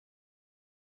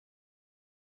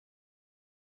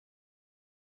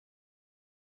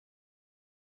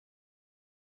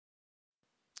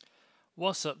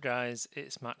What's up guys,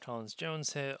 it's Matt Collins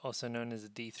Jones here, also known as the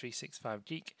D365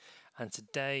 Geek, and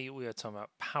today we are talking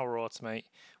about Power Automate.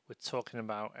 We're talking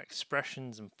about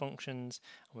expressions and functions,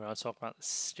 and we're going to talk about the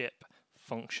stip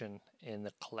function in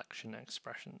the collection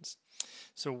expressions.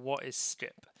 So what is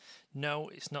stip? No,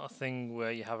 it's not a thing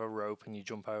where you have a rope and you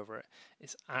jump over it.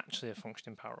 It's actually a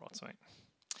function in Power Automate.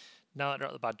 Now that I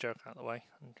got the bad joke out of the way,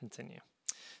 and continue.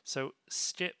 So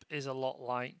stip is a lot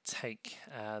like take,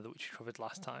 which we covered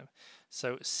last time.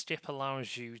 So stip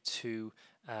allows you to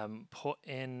put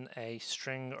in a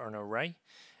string or an array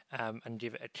and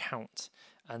give it a count.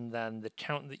 And then the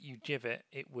count that you give it,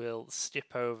 it will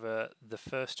stip over the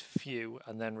first few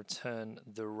and then return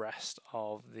the rest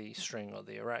of the string or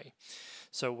the array.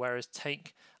 So whereas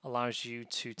take allows you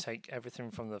to take everything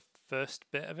from the first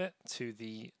bit of it to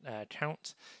the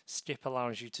count, stip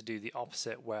allows you to do the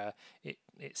opposite where it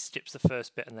stips the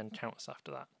first bit and then counts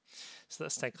after that. So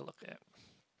let's take a look at it.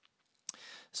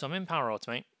 So I'm in Power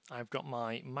Automate. I've got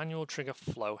my manual trigger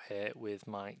flow here with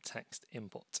my text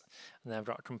input, and then I've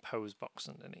got a compose box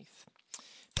underneath.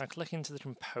 If I click into the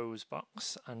compose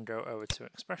box and go over to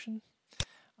expression,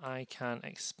 I can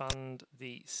expand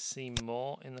the see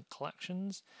more in the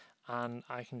collections, and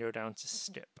I can go down to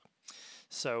stip.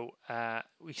 So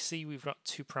we see we've got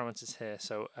two parameters here.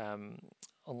 So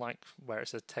unlike where it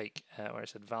said take, where it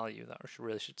said value, that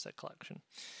really should say collection.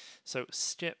 So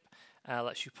stip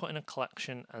lets you put in a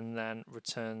collection and then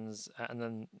returns and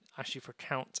then asks you for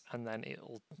count, and then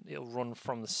it'll run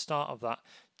from the start of that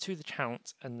to the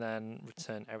count and then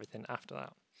return everything after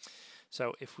that.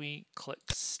 So if we click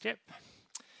stip,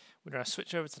 we're going to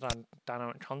switch over to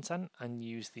dynamic content and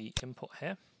use the input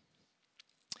here.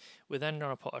 We're then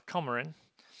going to put a comma in,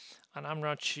 and I'm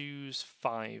going to choose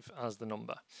 5 as the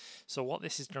number. So what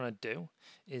this is going to do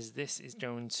is this is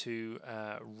going to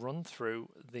run through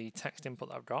the text input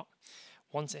that I've got.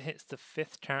 Once it hits the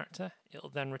 5th character, it'll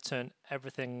then return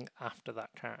everything after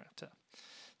that character.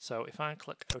 So if I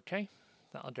click OK,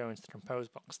 that'll go into the compose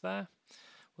box there.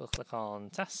 We'll click on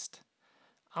test.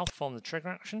 I'll perform the trigger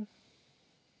action,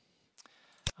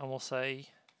 and we'll say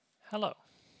hello,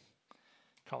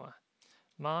 comma,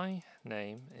 my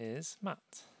name is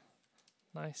Matt.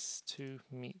 Nice to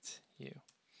meet you.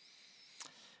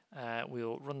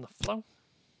 We'll run the flow,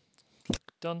 click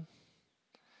done.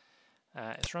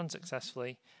 It's run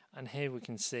successfully, and here we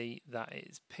can see that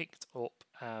it's picked up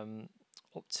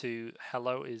up to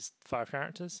hello is 5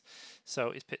 characters, so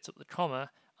it's picked up the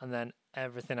comma and then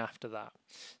everything after that.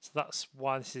 So that's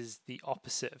why this is the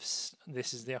opposite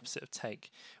of take,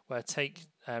 where take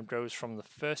goes from the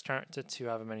first character to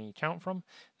however many you count from.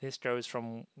 This goes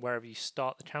from wherever you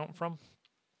start the count from.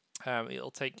 It'll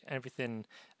take everything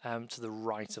to the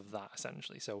right of that,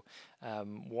 essentially. So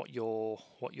what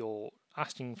you're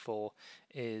asking for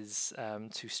is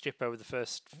to skip over the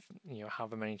first,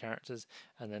 however many characters,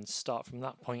 and then start from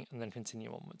that point and then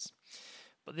continue onwards.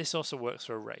 But this also works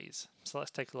for arrays. So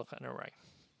let's take a look at an array.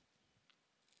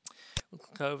 We'll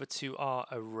click over to our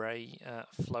array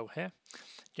flow here.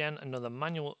 Again, another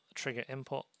manual trigger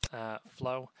input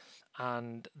flow,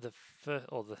 and the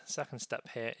second step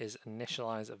here is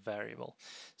initialize a variable.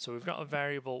 So we've got a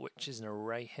variable which is an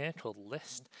array here called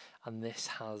list, and this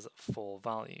has 4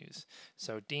 values.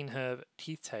 So Dean Herb,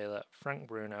 Keith Taylor, Frank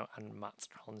Bruno, and Matt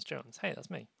Collins Jones. Hey,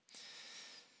 that's me.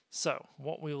 So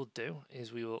what we will do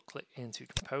is we will click into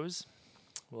compose.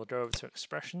 We'll go over to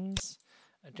expressions.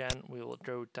 Again, we will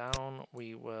go down,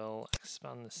 we will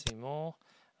expand the see more,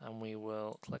 and we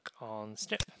will click on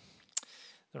stip.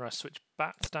 Then I switch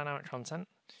back to dynamic content.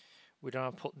 We're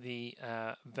going to put the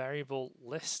variable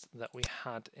list that we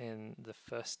had in the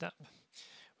first step.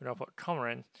 We're going to put comma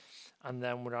in, and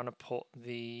then we're going to put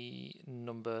the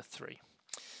number 3.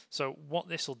 So what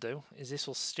this will do is this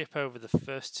will stip over the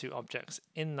first 2 objects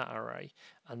in that array,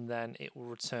 and then it will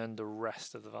return the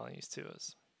rest of the values to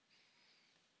us.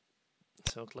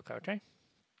 So we'll click OK.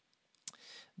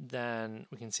 Then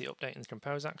we can see update in the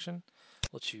compose action.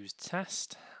 We'll choose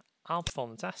test. I'll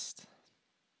perform the test.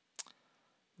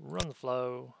 Run the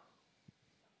flow.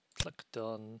 Click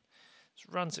done. It's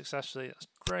run successfully. That's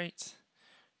great.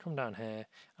 Come down here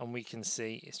and we can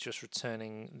see it's just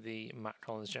returning the Matt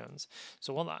Collins Jones.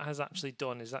 So what that has actually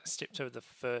done is that skipped over the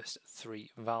first 3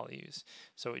 values.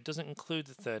 So it doesn't include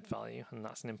the 3rd value, and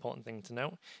that's an important thing to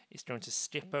note. It's going to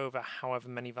skip over however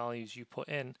many values you put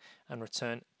in and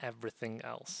return everything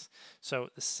else. So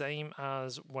the same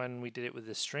as when we did it with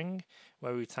the string,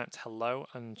 where we typed hello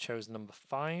and chose number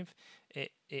 5,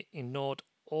 it ignored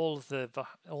all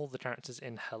the characters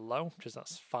in hello, which is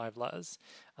that's 5 letters,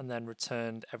 and then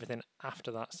returned everything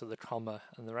after that, so the comma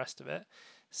and the rest of it.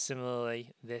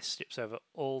 Similarly, this skips over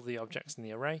all the objects in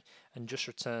the array and just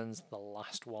returns the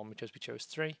last one because we chose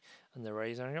 3 and the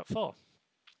array's only got 4.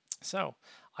 So,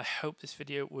 I hope this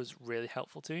video was really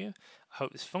helpful to you. I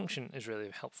hope this function is really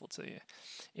helpful to you.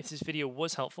 If this video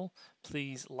was helpful,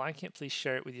 please like it, please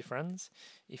share it with your friends.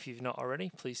 If you've not already,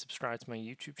 please subscribe to my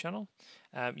YouTube channel.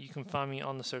 You can find me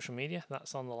on the social media,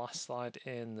 that's on the last slide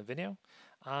in the video,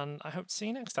 and I hope to see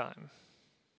you next time.